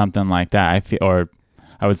 something like that. Or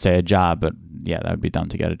I would say a job, but yeah, that would be dumb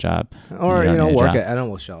to get a job. or, don't need a work job. at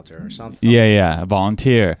animal shelter or something. Yeah,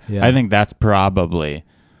 volunteer. Yeah. I think that's probably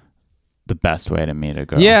the best way to meet a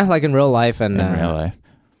girl. Yeah, like in real life and in real life.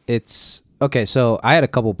 it's okay. So I had a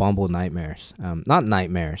couple Bumble nightmares. Not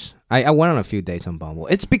nightmares. I went on a few dates on Bumble.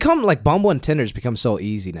 It's become like Bumble and Tinder's become so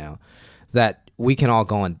easy now that we can all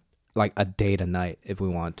go on like a date a night if we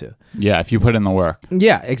want to. Yeah, if you put in the work.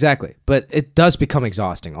 Yeah, exactly. But it does become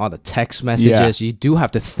exhausting. All the text messages, you do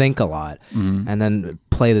have to think a lot and then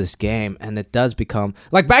play this game. And it does become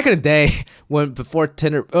like back in the day before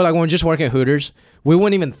Tinder, or like when we were just working at Hooters, we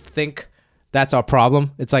wouldn't even think that's our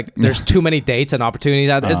problem. It's like there's too many dates and opportunities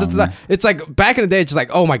out there. It's like back in the day, it's just like,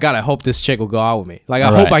 oh my God, I hope this chick will go out with me. Like,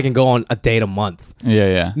 I hope I can go on a date a month.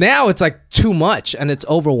 Yeah. Now it's like too much and it's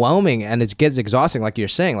overwhelming and it gets exhausting. Like you're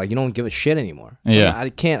saying, like you don't give a shit anymore. So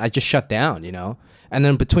I just shut down, you know? And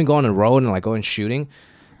then between going on the road and like going shooting,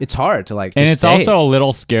 it's hard to like, and just it's stay. also a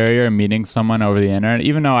little scarier meeting someone over the internet,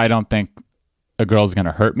 even though I don't think a girl's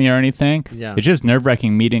gonna hurt me or anything. Yeah. It's just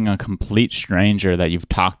nerve-wracking meeting a complete stranger that you've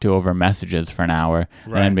talked to over messages for an hour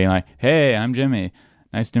and then being like, hey, I'm Jimmy,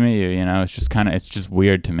 nice to meet you. You know, it's just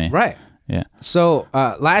weird to me. Right. Yeah. So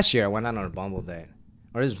last year I went out on a Bumble date,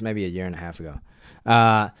 or this was maybe a year and a half ago.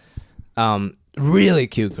 Really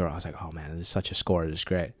cute girl. I was like, oh man, this is such a score. This is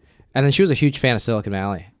great. And then she was a huge fan of Silicon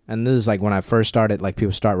Valley. And this is like when I first started, like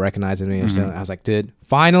people start recognizing me. I was like, dude,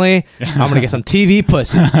 finally, I'm going to get some TV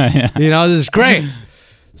pussy. You know, this is great.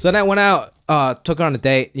 So then I went out, took her on a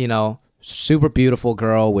date, you know, super beautiful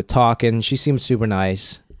girl with talking. She seemed super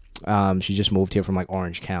nice. She just moved here from like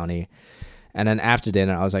Orange County. And then after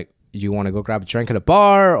dinner, I was like, do you want to go grab a drink at a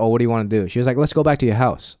bar or what do you want to do? She was like, let's go back to your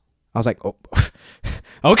house. I was like, oh,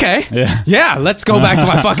 okay. Yeah, let's go back to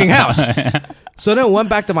my fucking house. So then I went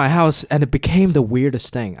back to my house and it became the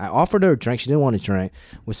weirdest thing. I offered her a drink. She didn't want to drink.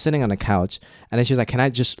 Was sitting on the couch. And then she was like, can I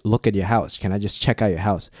just look at your house? Can I just check out your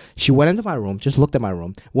house? She went into my room, just looked at my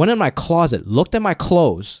room, went in my closet, looked at my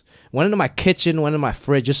clothes, went into my kitchen, went in my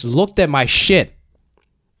fridge, just looked at my shit.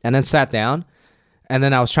 And then sat down. And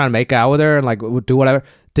then I was trying to make out with her and like do whatever.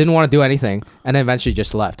 Didn't want to do anything. And then eventually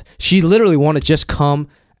just left. She literally wanted to just come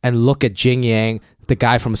and look at Jing Yang, the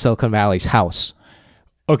guy from Silicon Valley's house.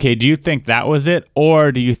 Okay, do you think that was it?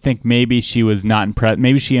 Or do you think maybe she was not impressed?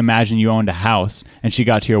 Maybe she imagined you owned a house and she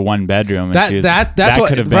got to your one bedroom. And That's what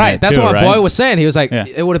could have been right. it That's too, what my right? boy was saying. He was like,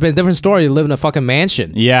 it would have been a different story to live in a fucking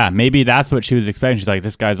mansion. Yeah, maybe that's what she was expecting. She's like,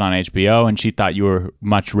 this guy's on HBO, and she thought you were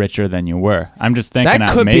much richer than you were. I'm just thinking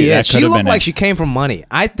That could maybe be it. that She could have looked been like it. she came from money.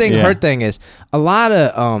 I think her thing is a lot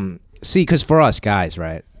of see, because for us guys,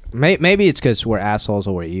 right? Maybe it's because we're assholes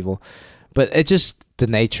or we're evil, but it's just the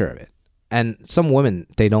nature of it. And some women,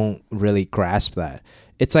 they don't really grasp that.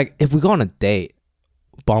 It's like if we go on a date,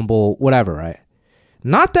 Bumble, whatever, right?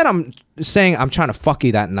 Not that I'm saying I'm trying to fuck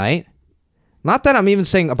you that night. Not that I'm even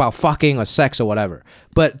saying about fucking or sex or whatever.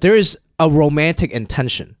 But there is a romantic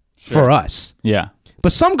intention for us. Yeah.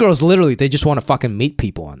 But some girls, literally, they just want to fucking meet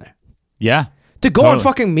people on there. Yeah. To go on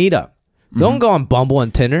fucking Meetup. Don't go on Bumble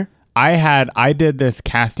and Tinder. I did this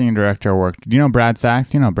casting director work. Do you know Brad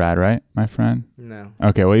Sachs? You know Brad, right? My friend? No.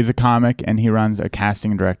 Okay, well, he's a comic and he runs a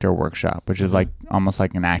casting director workshop, which is like almost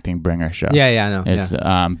like an acting bringer show. Yeah, I know. It's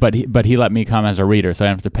but he let me come as a reader, so I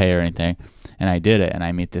didn't have to pay or anything. And I did it, and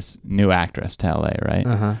I meet this new actress to LA, right?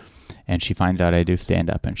 Uh-huh. And she finds out I do stand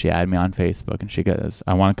up, and she added me on Facebook, and she goes,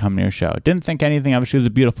 I want to come to your show. Didn't think anything of it. She was a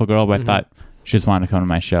beautiful girl, but I thought she just wanted to come to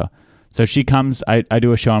my show. So she comes, I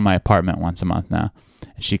do a show in my apartment once a month now.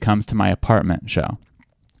 And she comes to my apartment show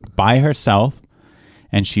by herself,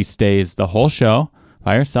 and she stays the whole show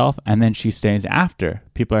by herself, and then she stays after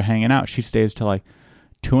people are hanging out. She stays till like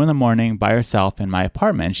 2 a.m. by herself in my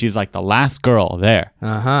apartment, and she's like the last girl there.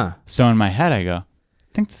 Uh-huh. So in my head, I go, I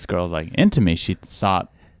think this girl's like into me. She saw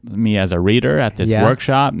me as a reader at this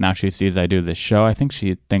workshop. Now she sees I do this show. I think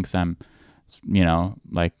she thinks I'm, you know,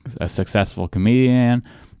 like a successful comedian.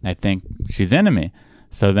 I think she's into me.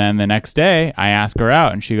 So then the next day I ask her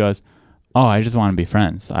out and she goes, oh, I just want to be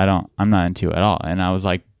friends. I'm not into you at all. And I was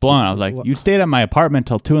like blown. I was like, you stayed at my apartment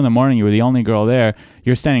till 2 a.m. You were the only girl there.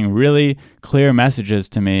 You're sending really clear messages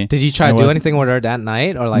to me. Did you try to do anything with her that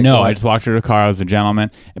night? Or like? No, what? I just walked her to the car. I was a gentleman.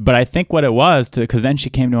 But I think what it was, because then she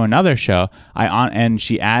came to another show and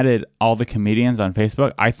she added all the comedians on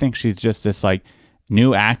Facebook. I think she's just this like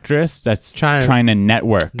new actress that's trying to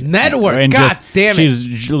network. And God damn it.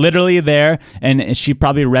 She's literally there, and she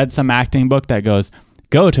probably read some acting book that goes,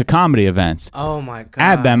 go to comedy events. Oh my God.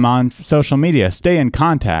 Add them on social media. Stay in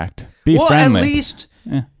contact. Be friendly. At least,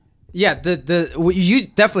 you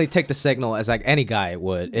definitely take the signal as like any guy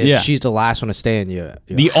would if she's the last one to stay in your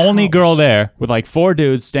the only house. girl there with like 4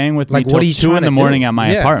 dudes staying with Like, me what are till you 2 trying to a.m. do? at my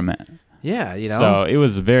apartment. Yeah, you know. So it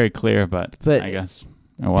was very clear, but I guess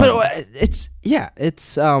it wasn't. But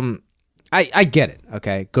it's I get it.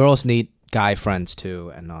 Okay, girls need guy friends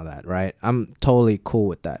too and all that, right? I'm totally cool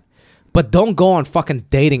with that. But don't go on fucking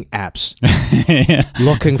dating apps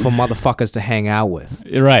looking for motherfuckers to hang out with.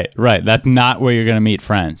 Right. That's not where you're going to meet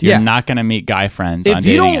friends. You're not going to meet guy friends on If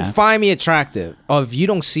dating you don't apps. find me attractive, or if you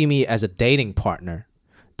don't see me as a dating partner,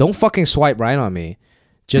 don't fucking swipe right on me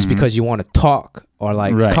just because you want to talk or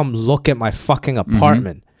like come look at my fucking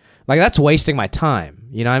apartment. Like, that's wasting my time.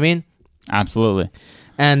 You know what I mean? Absolutely.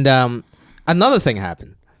 And another thing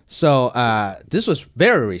happened. So this was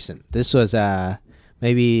very recent. This was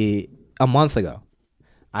maybe a month ago.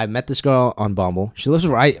 I met this girl on Bumble. She lives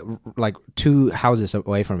right like 2 houses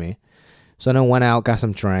away from me. So then I went out, got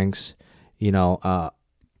some drinks. You know,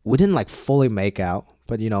 we didn't like fully make out,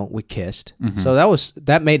 but you know, we kissed. So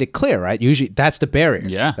that made it clear, right? Usually that's the barrier.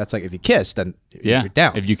 Yeah. That's like if you kiss, then Yeah. you're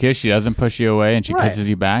down. If you kiss, she doesn't push you away and she Right. kisses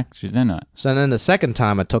you back, she's into it. So then the second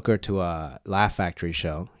time I took her to a Laugh Factory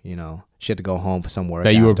show, you know, she had to go home for some work.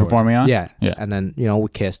 That you were afterward. performing on? Yeah. Yeah. And then, you know, we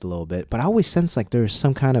kissed a little bit. But I always sensed like there was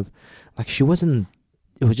some kind of, like she wasn't,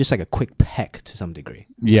 it was just like a quick peck to some degree.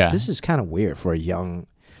 Yeah. This is kind of weird for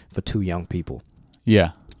two young people.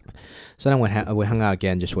 Yeah. So then we hung out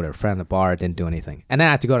again just with her friend at the bar, didn't do anything. And then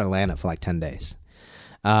I had to go to Atlanta for like 10 days.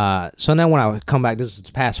 So then when I would come back, this was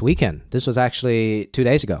this past weekend. This was actually 2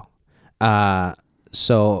 days ago.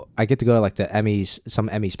 So I get to go to like some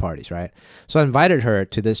Emmys parties, right? So I invited her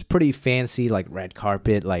to this pretty fancy like red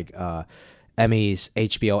carpet, like Emmys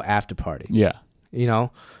HBO after party, Yeah. you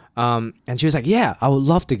know? And she was like, yeah, I would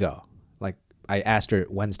love to go. Like I asked her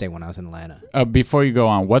Wednesday when I was in Atlanta. Before you go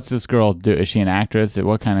on, what's this girl do? Is she an actress?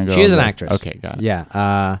 What kind of girl? She is an it? actress. Okay, got it.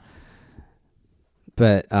 Yeah.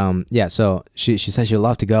 But yeah, so she said she'd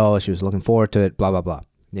love to go. She was looking forward to it, blah, blah, blah,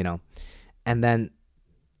 you know? And then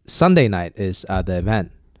Sunday night is the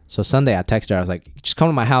event. So Sunday I texted her. I was like, just come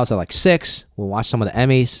to my house at like 6. We'll watch some of the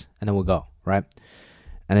Emmys and then we'll go, right?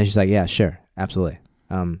 And then she's like, yeah, sure, absolutely.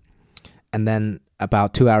 And then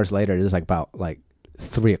about 2 hours later, it was like about like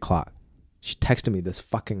 3 o'clock. She texted me this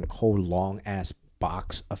fucking whole long ass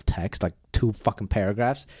box of text, like 2 fucking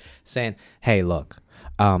paragraphs, saying, hey, look,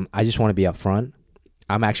 I just want to be upfront.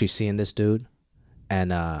 I'm actually seeing this dude,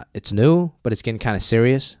 and it's new, but it's getting kind of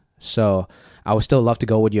serious. So I would still love to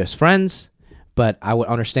go with you as friends, but I would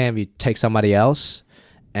understand if you take somebody else,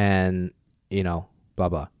 and you know, blah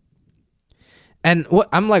blah. And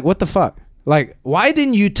I'm like, what the fuck? Like, why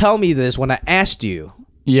didn't you tell me this when I asked you?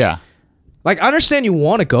 Yeah. Like, I understand you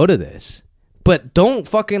want to go to this, but don't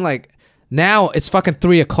fucking like. Now it's fucking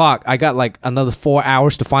 3 o'clock. I got like another 4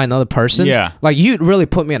 hours to find another person. Yeah. Like, you really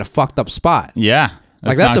put me in a fucked up spot. Yeah.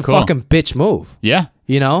 Like, that's a not cool. fucking bitch move. Yeah.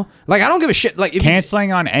 You know? Like, I don't give a shit. Like, if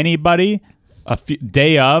Canceling on anybody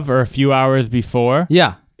day of or a few hours before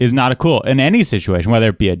yeah. is not a cool in any situation, whether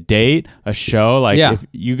it be a date, a show. Like, Yeah. if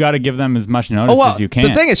you got to give them as much notice Oh, well, as you can.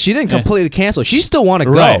 the thing is, she didn't completely cancel. She still want to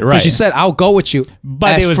go. Right, 'cause right. She said, I'll go with you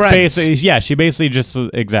but as it was friends. basically, yeah, she basically just,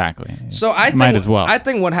 exactly. So I think, might as well. I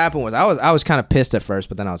think what happened was I was kind of pissed at first,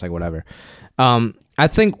 but then I was like, whatever. I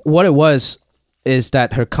think what it was is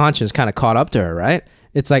that her conscience kind of caught up to her, right?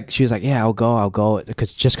 It's like she was like, yeah, I'll go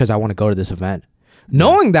because I want to go to this event.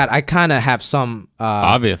 Knowing that, I kind of have some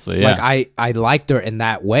Obviously, yeah. like I liked her in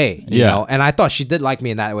that way, you Yeah. know, and I thought she did like me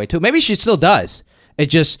in that way too. Maybe she still does. It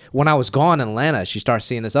just when I was gone in Atlanta, she started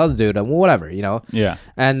seeing this other dude and whatever, you know. Yeah.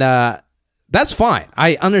 And that's fine.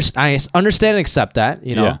 I understand and accept that,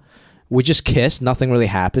 you know. Yeah. We just kissed, nothing really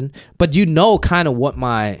happened, but you know kind of what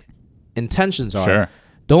my intentions are. Sure.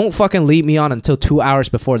 Don't fucking lead me on until 2 hours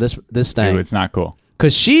before this thing. Dude, it's not cool.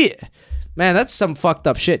 Cause man, that's some fucked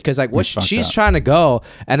up shit. Cause like what It's fucked she's up. trying to go,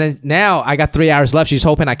 and then now I got 3 hours left. She's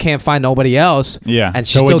hoping I can't find nobody else. Yeah. and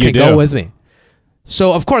she So still what'd can you go do? with me.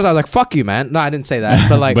 So of course I was like, "Fuck you, man." No, I didn't say that,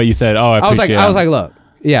 but like, But you said, oh, I was like, appreciate it. look,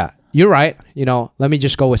 yeah, you're right. You know, let me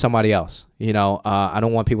just go with somebody else. You know, I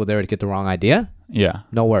don't want people there to get the wrong idea. Yeah.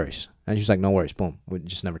 No worries. And she's like, no worries. Boom. We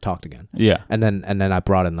just never talked again. Yeah. And then I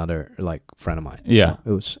brought another like friend of mine. Yeah.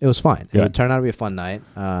 So it was fine. Good. It turned out to be a fun night.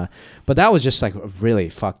 But that was just like a really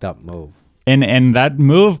fucked up move. And that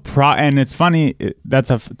move, and it's funny,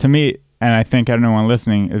 to me, and I think everyone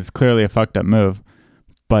listening, it's clearly a fucked up move,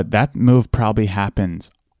 but that move probably happens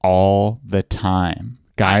all the time.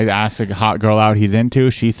 Guy asks a hot girl out he's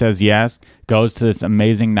into, she says yes, goes to this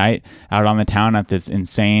amazing night out on the town at this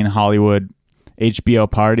insane Hollywood HBO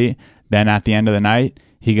party. Then at the end of the night,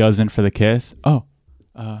 he goes in for the kiss. Oh,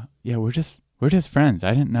 yeah, we're just friends.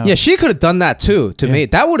 I didn't know. Yeah, she could have done that too to me.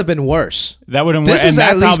 That would have been worse. That would have. This is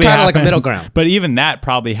at least kind of like a middle ground. But even that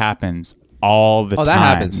probably happens all the time. that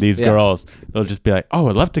happens. These Yeah. girls, they'll just be like, "Oh,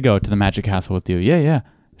 I'd love to go to the Magic Castle with you." Yeah,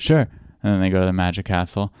 sure. And then they go to the Magic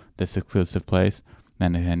Castle, this exclusive place.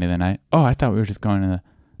 Then at the end of the night, oh, I thought we were just going to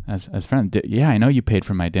as friends. Yeah, I know you paid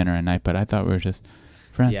for my dinner at night, but I thought we were just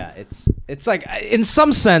friends. Yeah, it's like in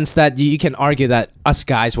some sense that you can argue that us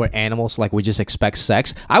guys were animals, like we just expect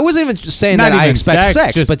sex. I wasn't even just saying Not that I even expect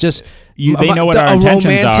sex, just- but just they know what our a intentions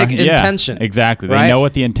romantic are. Yeah, intention. exactly. right? They know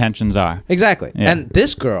what the intentions are. Exactly. Yeah. And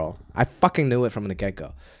this girl, I fucking knew it from the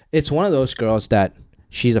get-go. It's one of those girls that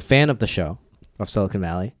she's a fan of the show, of Silicon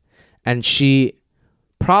Valley, and she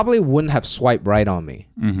probably wouldn't have swiped right on me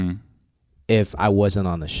if I wasn't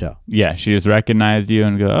on the show. Yeah, she just recognized you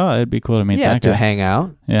and go, oh, it'd be cool to meet Yeah, that to guy. hang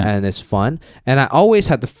out, Yeah. and it's fun. And I always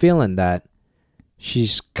had the feeling that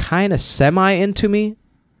she's kind of semi into me,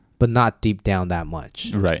 but not deep down that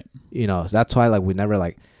much. Right. You know, that's why like we never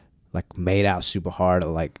like made out super hard,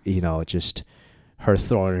 or like, you know, just her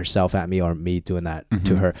throwing herself at me or me doing that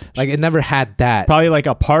to her. Like it never had that. Probably like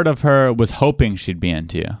a part of her was hoping she'd be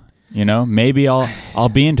into you. You know, maybe I'll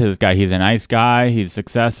be into this guy. He's a nice guy. He's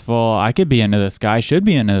successful. I could be into this guy. Should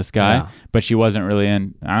be into this guy. Yeah. But she wasn't really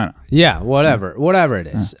in. I don't know. Yeah, whatever it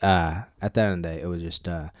is. At the end of the day, it was just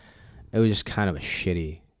kind of a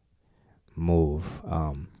shitty move.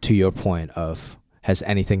 To your point of, has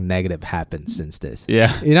anything negative happened since this?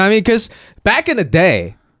 Yeah. You know what I mean? Because back in the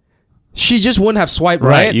day, she just wouldn't have swiped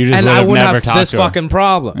Right, right, you just and would I have wouldn't never have talked this to her. fucking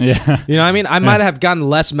problem. Yeah. You know what I mean? I might have gotten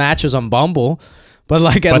less matches on Bumble, but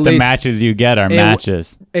like at But least the matches you get are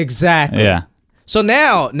matches. exactly. Yeah. So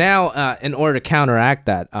now, in order to counteract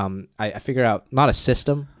that, I figure out not a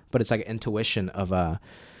system, but it's like an intuition of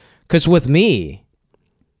because with me,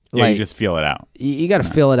 Yeah, like you just feel it out. you got to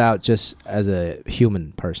feel it out just as a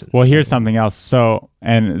human person. Well, here's something else. So,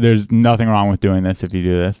 and there's nothing wrong with doing this if you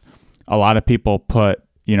do this. A lot of people put,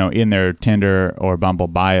 you know, in their Tinder or Bumble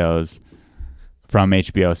bios from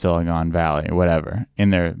HBO Silicon Valley, whatever, in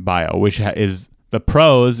their bio, which is the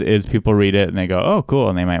pros is people read it and they go, oh, cool,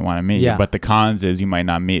 and they might want to meet Yeah. you. But the cons is you might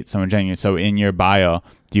not meet someone genuine. So in your bio,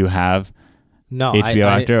 do you have No, HBO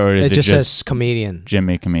actor, or is it just just says comedian?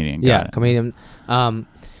 Jimmy comedian? Got Yeah, it. comedian.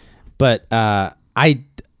 But I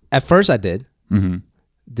at first I did. Mm-hmm.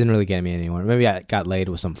 Didn't really get me anywhere. Maybe I got laid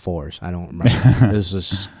with some fours. I don't remember. It was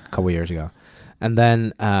just a couple years ago. And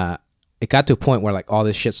then it got to a point where like all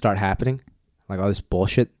this shit started happening, like all this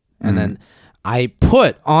bullshit. And then I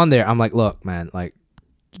put on there, I'm like, look, man, like,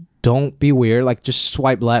 don't be weird. Like, just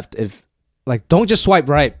swipe left. Don't just swipe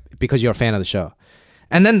right because you're a fan of the show.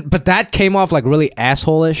 And then, but that came off like really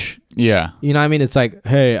asshole-ish. Yeah. You know what I mean? It's like,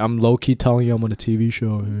 hey, I'm low-key telling you I'm on a TV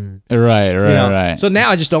show. Hey. Right, You know? right. So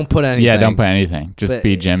now I just don't put anything. yeah, don't put anything. Just But-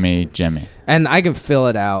 be Jimmy. And I can fill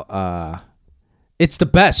it out. It's the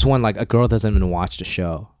best when like a girl doesn't even watch the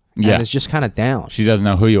show. Yeah. And it's just kind of down. She doesn't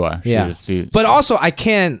know who you are. She Yeah. just sees. But also, I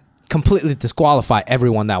can't completely disqualify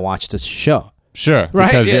everyone that watched this show. Sure.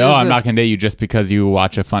 Right, Because, yeah, I'm it's not going to date you just because you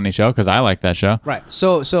watch a funny show, because I like that show. Right.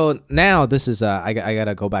 So now this is I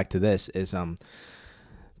gotta go back to this is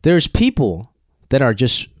there's people that are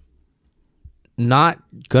just not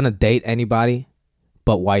gonna date anybody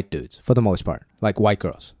but white dudes for the most part, like white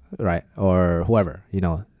girls, right, or whoever, you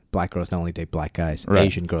know. Black girls don't only date black guys. Right.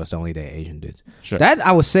 Asian girls don't only date Asian dudes. Sure. That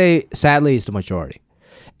I would say sadly is the majority.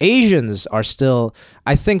 Asians are still,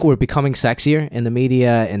 I think we're becoming sexier in the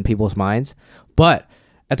media and people's minds, but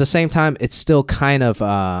at the same time, it's still kind of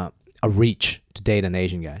a reach to date an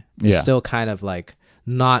Asian guy. It's Yeah. still kind of like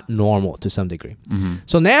not normal to some degree.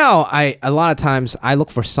 So now a lot of times I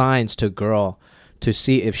look for signs to a girl to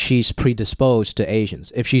see if she's predisposed to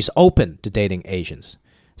Asians, if she's open to dating Asians.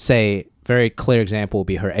 Say, very clear example would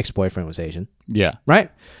be her ex-boyfriend was Asian. Yeah. Right?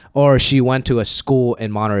 Or she went to a school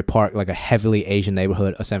in Monterey Park, like a heavily Asian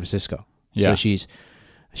neighborhood of San Francisco. Yeah. So she's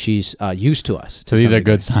used to us. So these are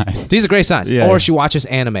good signs. These are great signs. Yeah. Or she watches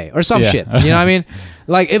anime or some Yeah. shit. You know what I mean?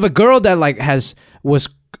 Like if a girl that like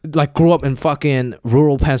grew up in fucking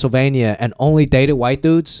rural Pennsylvania and only dated white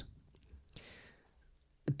dudes,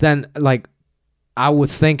 then like I would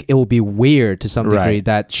think it would be weird to some degree Right.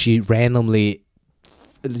 that she randomly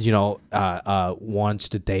wants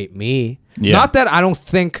to date me. Yeah. Not that I don't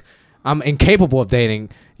think I'm incapable of dating,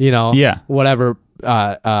 Yeah. whatever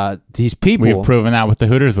these people. We've proven that with the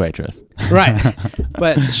Hooters waitress. Right.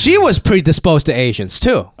 But she was predisposed to Asians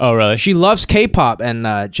too. Oh, really? She loves K-pop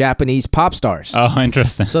and Japanese pop stars. Oh,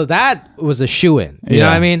 interesting. So that was a shoo-in. You know Yeah.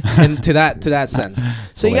 what I mean? And to that sense.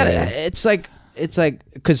 So you gotta. Hilarious. It's like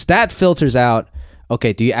because that filters out.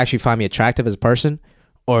 Okay, do you actually find me attractive as a person,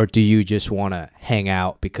 or do you just want to hang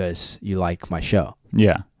out because you like my show?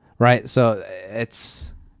 Yeah. Right. So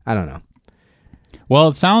it's I don't know. Well,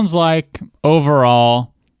 it sounds like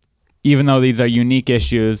overall, even though these are unique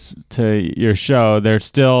issues to your show, they're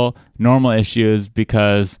still normal issues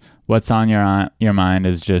because what's on your mind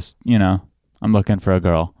is just, I'm looking for a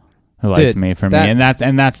girl who likes Dude, me for me, and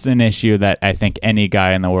that's an issue that I think any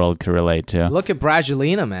guy in the world could relate to. Look at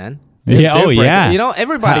Brangelina, man. Yeah, They're breaking- yeah. You know,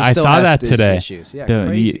 everybody I still saw has that these today. issues. Yeah, The-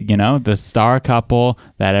 crazy. you know, the star couple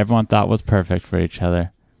that everyone thought was perfect for each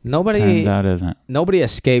other. Nobody Turns out isn't. nobody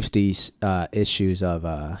escapes these issues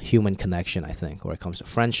of human connection, I think, when it comes to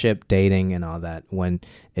friendship, dating, and all that, when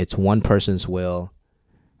it's one person's will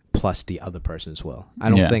plus the other person's will. I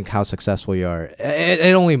don't Yeah. think how successful you are.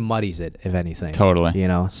 It only muddies it, if anything. Totally. You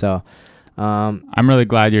know, so I'm really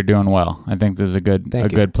glad you're doing well. I think this is a Thank you.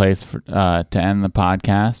 good place for, to end the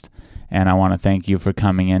podcast. And I want to thank you for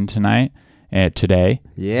coming in tonight, today,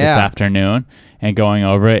 this Yeah. afternoon, and going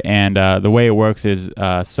over it. And the way it works is,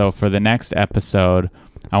 so for the next episode,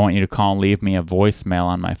 I want you to call and leave me a voicemail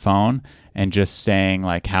on my phone and just saying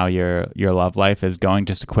like how your love life is going.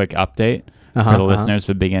 Just a quick update for the listeners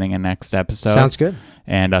for the beginning of next episode. Sounds good.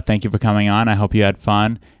 And thank you for coming on. I hope you had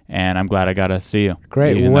fun. And I'm glad I got to see you.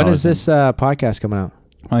 Great. even When though is it's this podcast coming out?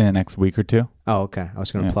 Only the next week or two. Oh, okay. I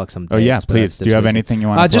was going to Yeah. plug some Oh, yeah, dates, but please. that's Do this you have weekend. anything you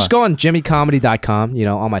want to Just go on jimmycomedy.com, you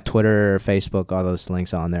know, on my Twitter, Facebook, all those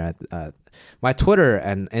links on there. My Twitter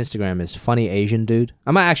and Instagram is Funny Asian Dude.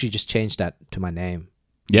 I might actually just change that to my name.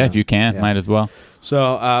 Yeah, if you can, Yeah. might as well.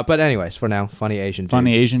 So, but anyways, for now, Funny Asian Dude.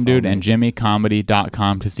 Funny Asian Dude Follow and me.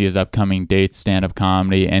 jimmycomedy.com to see his upcoming dates, stand-up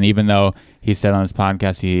comedy. And even though he said on his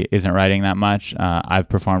podcast he isn't writing that much, I've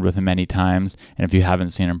performed with him many times. And if you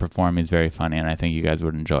haven't seen him perform, he's very funny, and I think you guys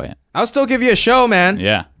would enjoy it. I'll still give you a show, man.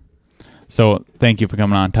 Yeah. So thank you for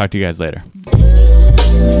coming on. Talk to you guys later.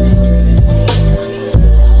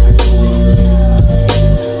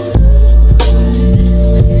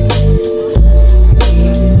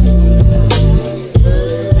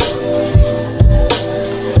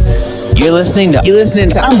 You're listening to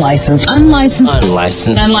Unlicensed Unlicensed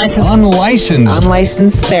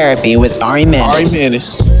Therapy with Ari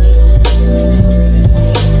Manis.